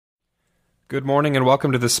Good morning and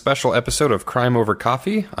welcome to this special episode of Crime Over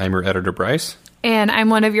Coffee. I'm your editor, Bryce. And I'm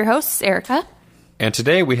one of your hosts, Erica. And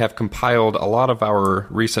today we have compiled a lot of our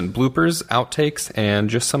recent bloopers, outtakes, and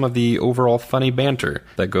just some of the overall funny banter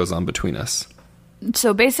that goes on between us.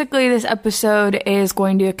 So basically this episode is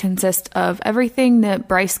going to consist of everything that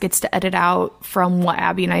Bryce gets to edit out from what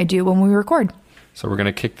Abby and I do when we record. So we're going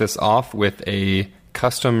to kick this off with a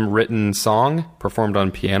custom-written song performed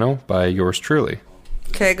on piano by yours truly.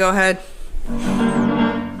 Okay, go ahead.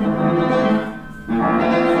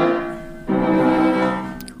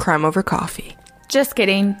 Crime Over Coffee. Just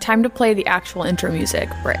kidding. Time to play the actual intro music,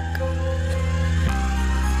 Brick.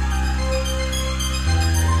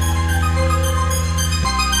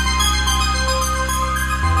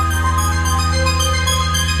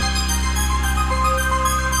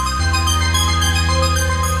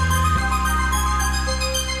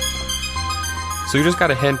 So you just got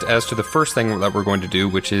a hint as to the first thing that we're going to do,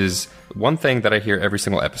 which is one thing that I hear every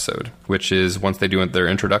single episode, which is once they do their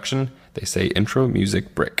introduction, they say intro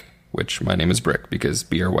music Brick, which my name is Brick because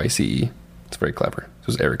B-R-Y-C-E. It's very clever. This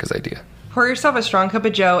was Erica's idea. Pour yourself a strong cup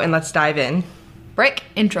of joe and let's dive in. Brick,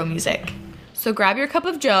 intro music. So grab your cup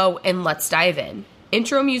of joe and let's dive in.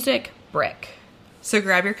 Intro music, Brick. So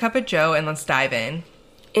grab your cup of joe and let's dive in.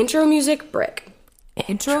 Intro music, Brick.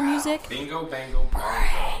 Intro music. Bingo, bango,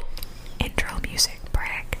 bongo. Intro music,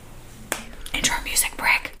 Brick. Intro music,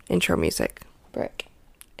 Brick. Intro music. Brick.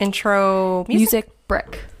 Intro Music,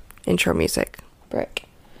 Brick. Intro music. Brick.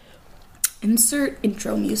 Insert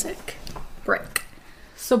intro music, Brick.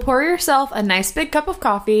 So pour yourself a nice big cup of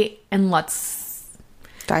coffee and let's...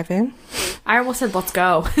 Dive in. I almost said let's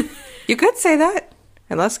go. You could say that.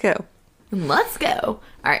 And let's go. Let's go. All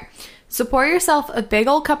right. So pour yourself a big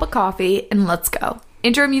old cup of coffee and let's go.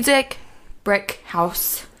 Intro music, Brick,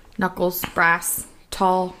 house, knuckles, brass,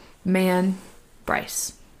 tall, man,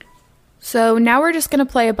 Bryce. So now we're just going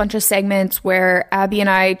to play a bunch of segments where Abby and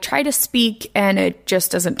I try to speak and it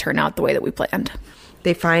just doesn't turn out the way that we planned.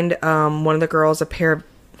 They find one of the girls a pair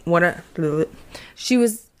of... She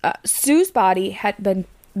was... Sue's body had been...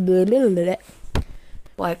 and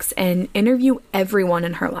interview everyone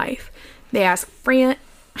in her life. They ask France,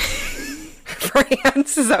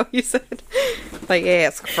 is that what you said? They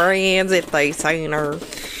ask friends if they seen her.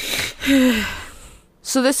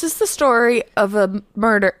 So this is the story of a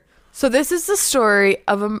murder. So this is the story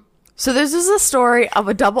of a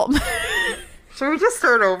double... Should we just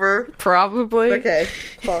start over? Probably. Okay.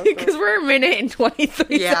 Because we're a minute and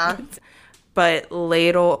 23 seconds. But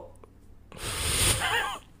ladle...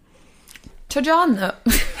 To John, though.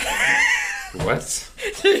 What?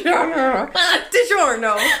 DiGiorno.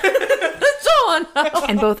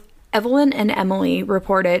 And both Evelyn and Emily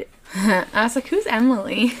reported... I was like, who's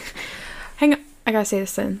Emily? Hang on. I gotta say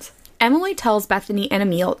this sentence. Emily tells Bethany and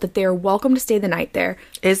Emil that they are welcome to stay the night there.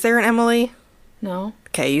 Is there an Emily? No.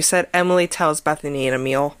 Okay, you said Emily tells Bethany and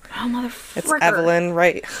Emil. Oh, motherfucker. It's Evelyn,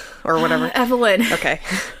 right? Or whatever. Evelyn. Okay.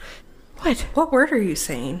 What word are you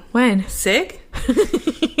saying? When? Sig? I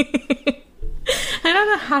don't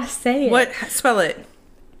know how to say it. What? Spell it.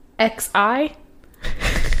 X-I?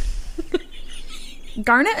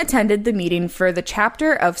 Garnet attended the meeting for the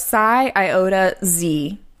chapter of Psi Iota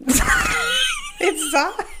Z. It's Xi.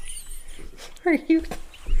 Are you...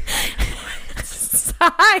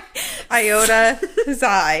 Psi. Iota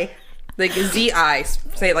Xi. Like Z-I.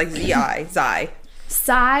 Say it like Z-I. Xi.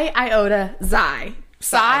 Psi Iota Xi.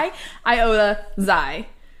 Psi Iota Xi.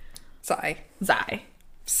 Xi. Xi.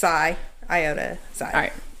 Psi Iota Xi. All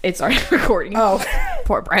right. It's already recording. Oh.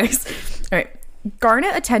 Poor Bryce. All right.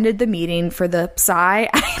 Garnet attended the meeting for the Psi...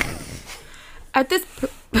 At this...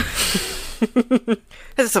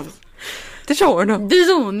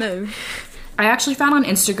 DiGiorno. I actually found on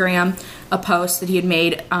Instagram a post that he had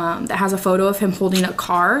made that has a photo of him holding a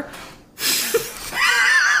car. So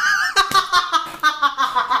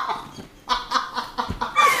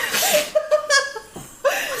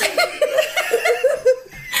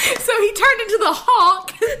he turned into the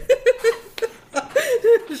Hulk.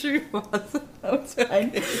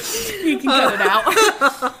 You can cut it out.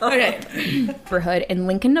 Okay. Neighborhood in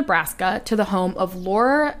Lincoln, Nebraska, to the home of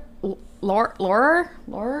Lauer. Lauer?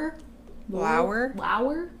 Lauer?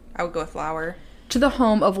 I would go with Lauer. To the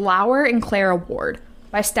home of Lauer and Clara Ward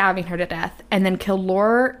by stabbing her to death, and then killed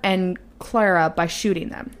Lauer and Clara by shooting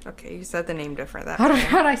them. Okay, you said the name different that How time.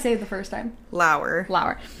 did I say it the first time? Lauer.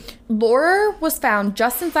 Lauer. Lauer was found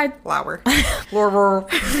just inside... Lauer. Lauer.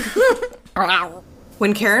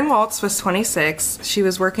 When Karen Waltz was 26, she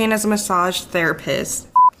was working as a massage therapist.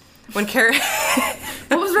 When Karen...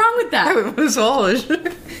 What was wrong with that? Massage.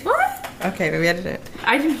 What? Okay, maybe I didn't.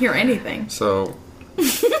 I didn't hear anything. So,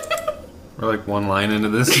 We're like one line into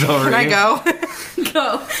this Can already. I go?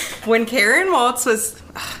 Go. When Karen Waltz was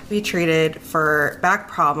be treated for back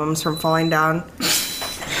problems from falling down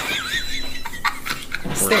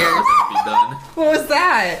stairs. What was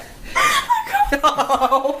that?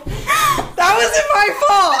 No. That wasn't my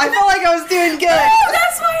fault. I felt like I was doing good. Oh,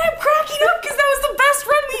 that's why I'm cracking up, because that was the best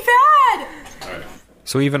run we've had.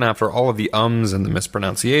 So even after all of the ums and the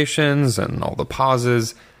mispronunciations and all the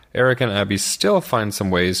pauses, Erica and Abby still find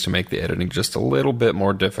some ways to make the editing just a little bit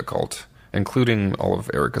more difficult, including all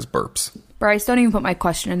of Erica's burps. Bryce, don't even put my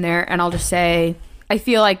question in there, and I'll just say, I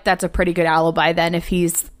feel like that's a pretty good alibi then if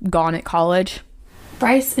he's gone at college.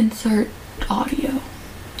 Bryce, insert audio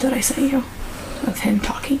that I sent you of him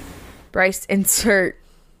talking. Bryce, insert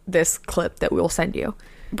this clip that we'll send you.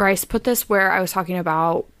 Bryce, put this where I was talking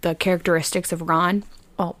about the characteristics of Ron.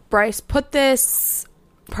 Oh, Bryce, put this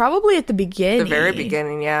probably at the beginning. The very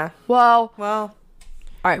beginning, yeah. Well, Well,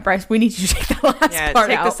 all right, Bryce, we need you to take the last yeah, part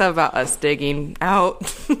take out. this about us digging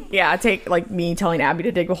out. Yeah, take like me telling Abby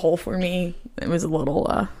to dig a hole for me. It was a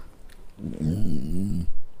little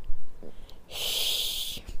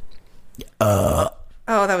Oh,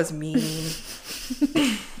 that was mean.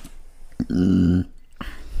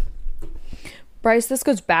 Bryce, this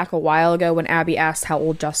goes back a while ago when Abby asked how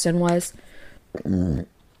old Justin was.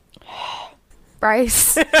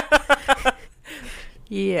 Bryce.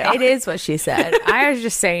 Yeah. It is what she said. I was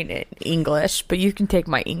just saying it in English, but you can take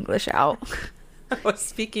my English out. I was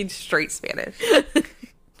speaking straight Spanish.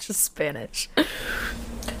 Just Spanish.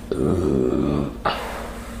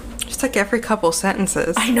 Just like every couple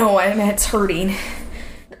sentences. I know, and it's hurting.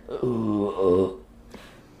 I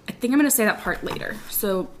think I'm going to say that part later.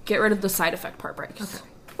 So get rid of the side effect part, Bryce. Okay.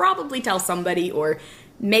 Probably tell somebody or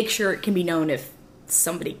make sure it can be known if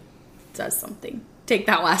somebody does something. Take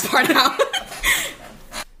that last part out.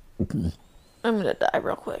 I'm gonna die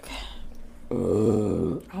real quick.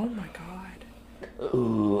 Oh my god.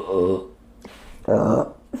 Oh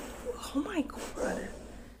my god.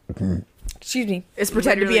 Excuse me. Is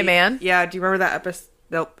pretend to be a man? Yeah, do you remember that episode?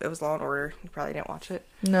 Nope, it was Law and Order. You probably didn't watch it.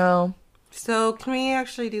 No. So, can we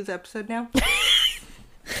actually do the episode now?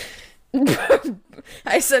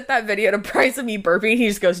 I sent that video to Bryce of me burping. He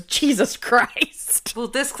just goes, Jesus Christ. Well,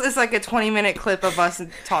 this is like a 20-minute clip of us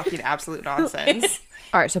talking absolute nonsense.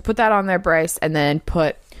 All right, so put that on there, Bryce, and then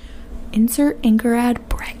put insert anchor ad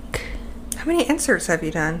break. How many inserts have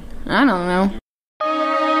you done? I don't know.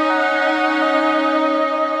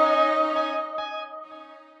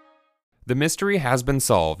 The mystery has been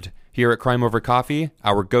solved. Here at Crime Over Coffee,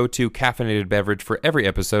 our go-to caffeinated beverage for every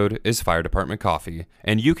episode is Fire Department Coffee.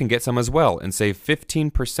 And you can get some as well and save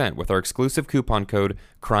 15% with our exclusive coupon code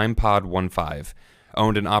CRIMEPOD15.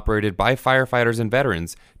 Owned and operated by firefighters and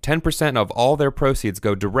veterans, 10% of all their proceeds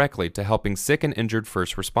go directly to helping sick and injured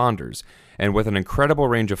first responders. And with an incredible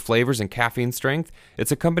range of flavors and caffeine strength,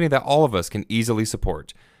 it's a company that all of us can easily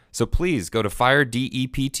support. So please go to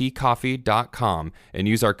firedeptcoffee.com and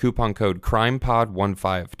use our coupon code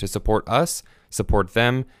CRIMEPOD15 to support us, support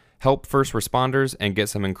them, help first responders, and get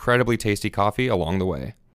some incredibly tasty coffee along the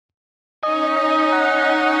way.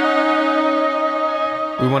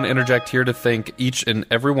 We want to interject here to thank each and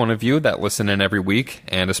every one of you that listen in every week,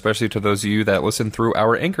 and especially to those of you that listen through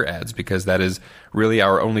our Anchor ads, because that is really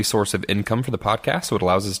our only source of income for the podcast, so it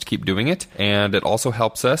allows us to keep doing it, and it also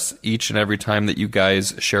helps us each and every time that you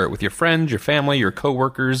guys share it with your friends, your family, your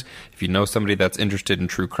coworkers. If you know somebody that's interested in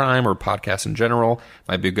true crime or podcasts in general,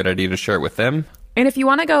 might be a good idea to share it with them. And if you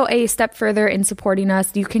want to go a step further in supporting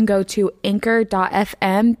us, you can go to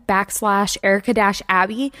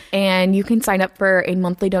anchor.fm/Erica-Abby, and you can sign up for a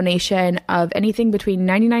monthly donation of anything between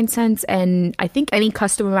 99 cents and I think any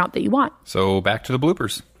custom amount that you want. So back to the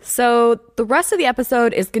bloopers. So the rest of the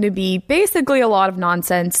episode is going to be basically a lot of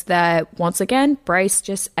nonsense that, once again, Bryce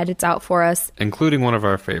just edits out for us. Including one of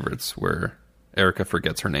our favorites, where Erica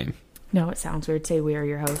forgets her name. No, it sounds weird. Say we are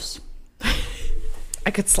your hosts.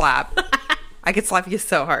 I could slap. I could slap you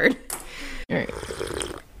so hard. All right.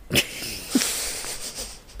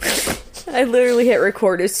 I literally hit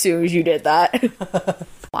record as soon as you did that.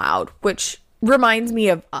 Loud, which reminds me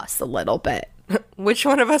of us a little bit. Which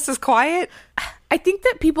one of us is quiet? I think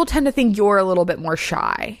that people tend to think you're a little bit more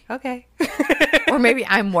shy. Okay. Or maybe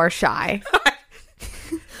I'm more shy.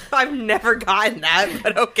 I've never gotten that,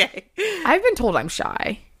 but okay. I've been told I'm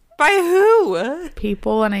shy. By who?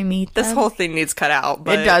 People when I meet them. This whole thing needs cut out.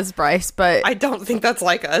 But It does, Bryce, but... I don't think that's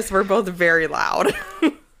like us. We're both very loud.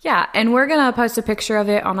 Yeah, and we're going to post a picture of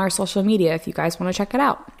it on our social media if you guys want to check it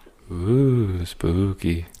out. Ooh,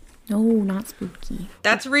 spooky. No, not spooky.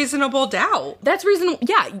 That's reasonable doubt. That's reasonable.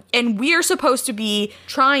 Yeah, and we are supposed to be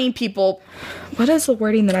trying people... What is the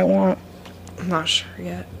wording that I want? I'm not sure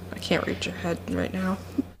yet. I can't reach your head right now.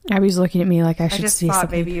 Abby's looking at me like I I should just see thought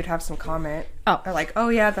something. maybe you'd have some comment. Oh. Or like, oh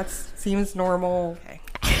yeah, that seems normal. Okay.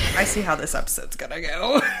 I see how this episode's gonna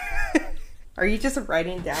go. Are you just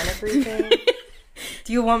writing down everything?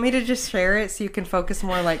 Do you want me to just share it so you can focus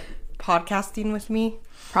more like podcasting with me?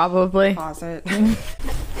 Probably. Pause it.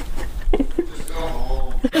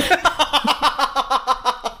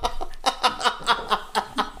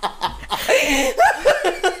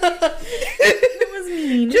 That was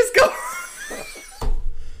mean. Just go.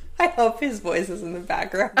 I hope his voice is in the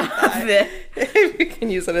background. You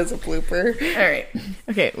can use it as a blooper. All right.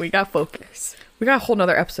 Okay, we got focus. We got a whole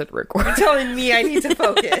nother episode to record. You're telling me I need to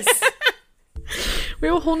focus. We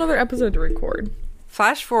have a whole nother episode to record.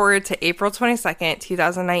 Flash forward to April 22nd,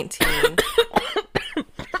 2019.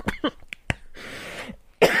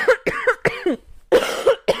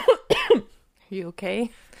 Are you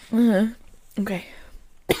okay? Okay.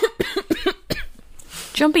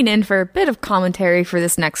 Jumping in for a bit of commentary for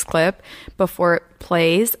this next clip before it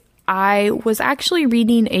plays. I was actually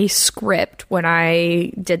reading a script when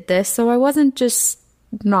I did this, so I wasn't just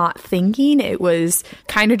not thinking. It was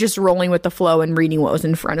kind of just rolling with the flow and reading what was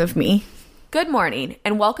in front of me. Good morning,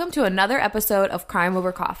 and welcome to another episode of Crime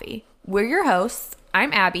Over Coffee. We're your hosts.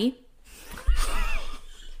 I'm Abby.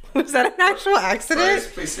 Was that an actual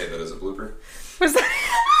accident? Please say that as a blooper. Was that...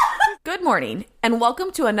 Good morning, and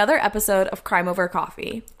welcome to another episode of Crime Over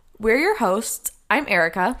Coffee. We're your hosts. I'm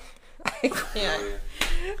Erica. I can't.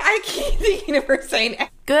 I keep thinking of her saying...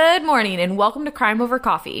 Good morning, and welcome to Crime Over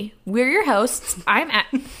Coffee. We're your hosts. I'm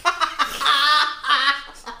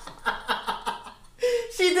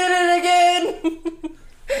She did it again!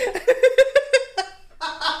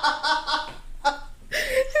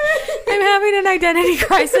 I'm having an identity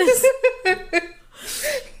crisis.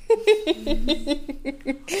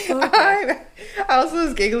 I also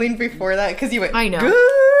was giggling before that because you went, I know.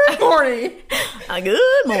 Good morning.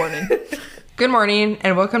 Good morning. Good morning,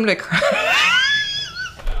 and welcome to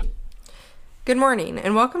Good morning,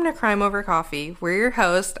 and welcome to Crime Over Coffee. We're your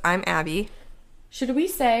host. I'm Abby. Should we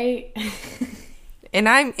say... And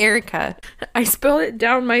I'm Erica. I spilled it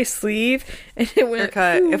down my sleeve, and it went...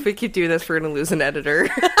 Erica, if we keep doing this, we're going to lose an editor.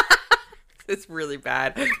 It's really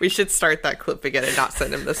bad. We should start that clip again and not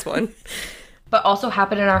send him this one. But also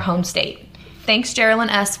happened in our home state. Thanks, Geraldine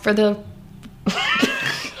S., for the...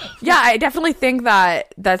 Yeah, I definitely think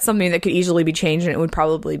that that's something that could easily be changed, and it would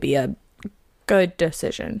probably be a good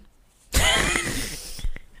decision.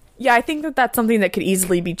 Yeah, I think that that's something that could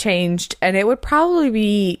easily be changed, and it would probably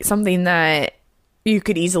be something that you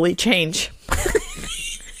could easily change.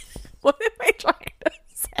 What am I trying to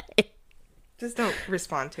say? Just don't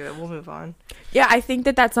respond to it. We'll move on. Yeah, I think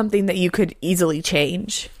that that's something that you could easily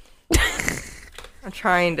change. I'm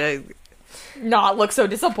trying to... Not look so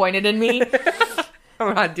disappointed in me.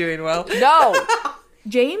 I'm not doing well. No.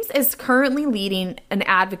 James is currently leading an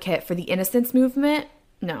advocate for the innocence movement.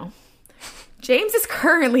 No. James is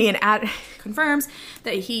currently Confirms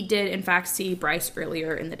that he did, in fact, see Bryce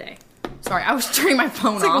earlier in the day. Sorry, I was turning my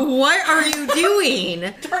phone off. What are you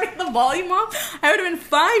doing? Turning the volume off? I would have been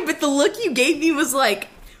fine, but the look you gave me was like,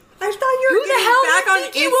 I thought you were Who the hell back do you on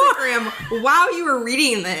think you are? Instagram while you were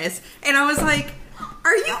reading this. And I was like,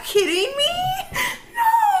 are you kidding me? No!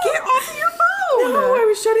 Get off your phone! no, I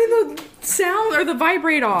was shutting the sound or the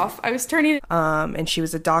vibrate off. I was turning it. And she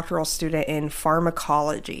was a doctoral student in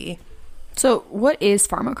pharmacology. So, what is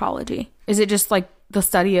pharmacology? Is it just like the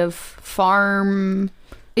study of farm?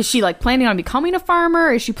 Is she like planning on becoming a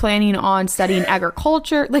farmer? Is she planning on studying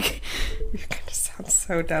agriculture? Like, You're gonna sound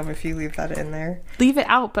so dumb if you leave that in there. leave it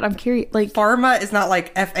out, but I'm curious. Like, Pharma is not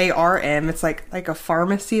like F-A-R-M. It's like a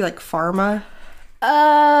pharmacy, like pharma.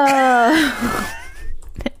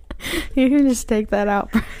 You can just take that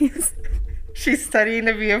out, Bryce. She's studying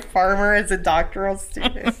to be a farmer as a doctoral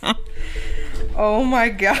student. Oh my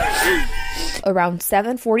god. Around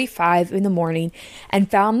 7:45 in the morning, and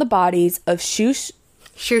found the bodies of Shoe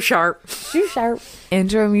Sharp,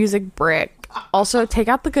 Intro Music Brick. Also, take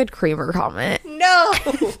out the good creamer comment. No!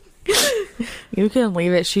 You can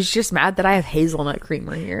leave it. She's just mad that I have hazelnut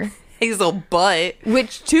creamer here. Hazel butt.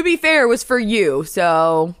 Which, to be fair, was for you,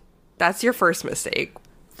 so... That's your first mistake.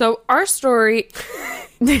 So, our story...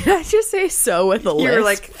 Did I just say so with a lisp? You were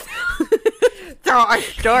like, so our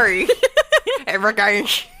story. I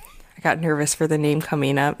got nervous for the name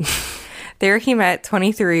coming up. There he met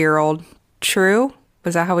 23-year-old True.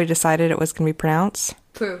 Was that how we decided it was going to be pronounced?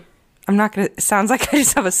 True. I'm not going to... It sounds like I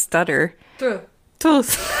just have a stutter. True. True.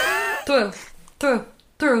 True. True.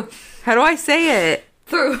 True. How do I say it?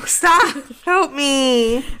 True. Stop. Help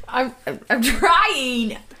me. I'm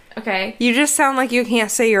trying. Okay. You just sound like you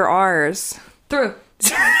can't say your R's. Through.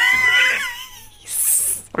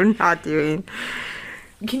 I'm not doing.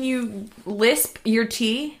 Can you lisp your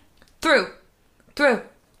T? Through. Through.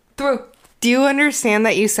 Through. Do you understand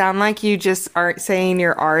that you sound like you just aren't saying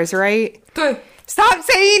your R's right? Through. Stop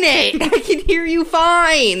saying it! I can hear you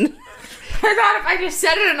fine. I thought if I just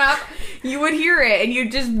said it enough, you would hear it and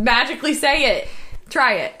you'd just magically say it.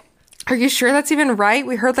 Try it. Are you sure that's even right?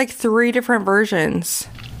 We heard like 3 different versions.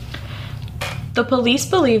 The police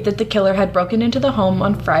believe that the killer had broken into the home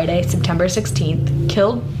on Friday, September 16th,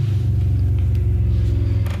 killed.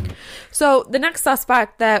 So the next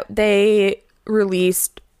suspect that they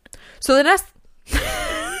released. So the next.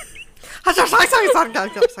 That's all I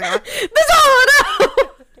know.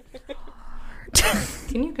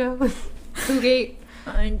 Can you go? Poogate.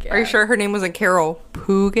 Are you sure her name wasn't Carol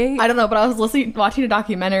Poogate? I don't know, but I was watching a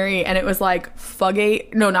documentary and it was like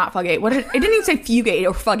Fugate. No, not Fugate. It didn't even say Fugate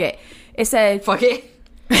or Fugate. It said Fugate.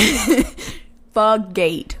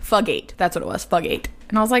 Fugate. That's what it was. Fugate.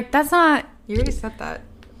 And I was like, that's not. You already said that.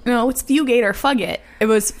 No, it's Fugate or Fugate. It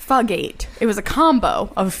was Fugate. It was a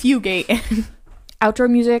combo of Fugate and outro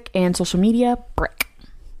music and social media. Brick.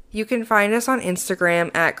 You can find us on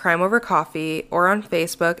Instagram at Crime Over Coffee or on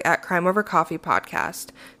Facebook at Crime Over Coffee Podcast.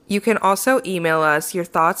 You can also email us your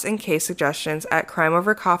thoughts and case suggestions at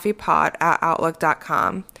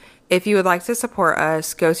crimeovercoffeepod@outlook.com. If you would like to support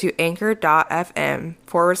us, go to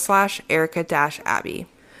anchor.fm/Erica-Abby.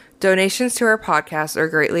 Donations to our podcast are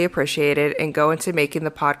greatly appreciated and go into making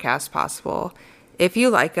the podcast possible. If you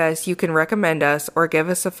like us, you can recommend us or give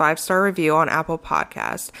us a 5-star review on Apple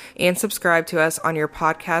Podcasts and subscribe to us on your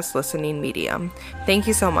podcast listening medium. Thank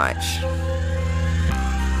you so much.